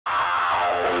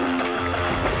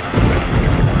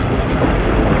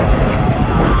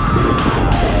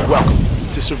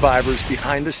survivors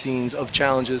behind the scenes of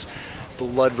challenges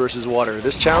Blood versus Water.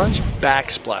 This challenge,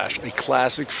 Backsplash, a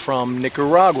classic from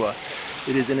Nicaragua.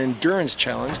 It is an endurance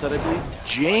challenge that I believe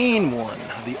Jane won.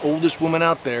 The oldest woman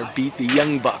out there beat the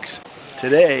Young Bucks.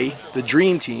 Today, the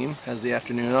Dream Team has the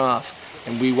afternoon off,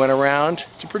 and we went around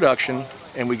to production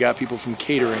and we got people from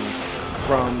catering,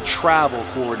 from travel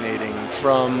coordinating,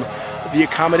 from the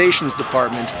accommodations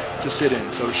department to sit in,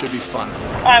 so it should be fun.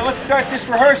 All right, let's start this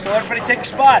rehearsal. Everybody take your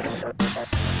spots.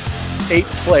 8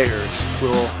 players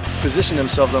will position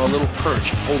themselves on a little perch,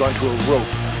 hold onto a rope,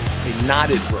 a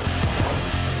knotted rope.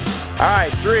 All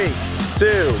right, 3,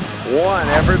 2, 1,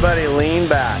 everybody lean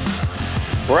back.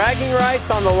 Bragging rights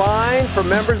on the line for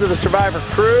members of the Survivor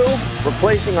crew,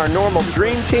 replacing our normal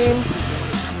Dream Team.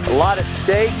 A lot at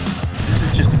stake. This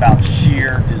is just about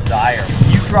sheer desire.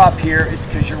 If you drop here, it's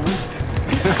because you're weak.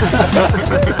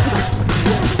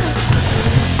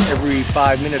 Every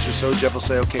 5 minutes or so, Jeff will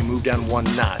say, okay, move down 1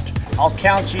 knot. I'll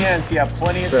count you in so you have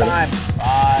plenty of time.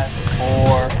 5,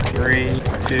 4, 3,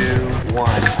 2, 1.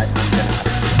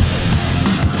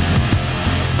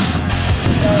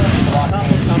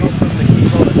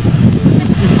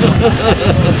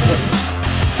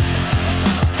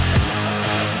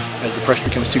 As the pressure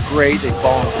becomes too great, they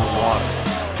fall into the water.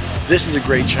 This is a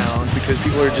great challenge because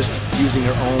people are just using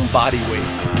their own body weight.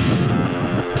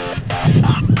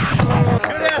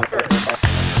 Good effort.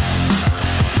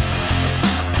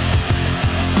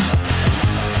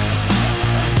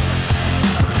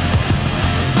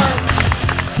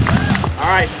 All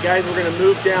right, guys, we're gonna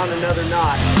move down another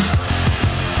knot.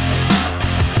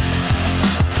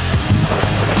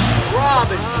 Drop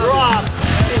and drop.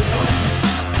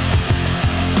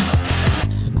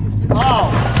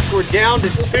 Oh, we're down to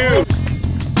 2.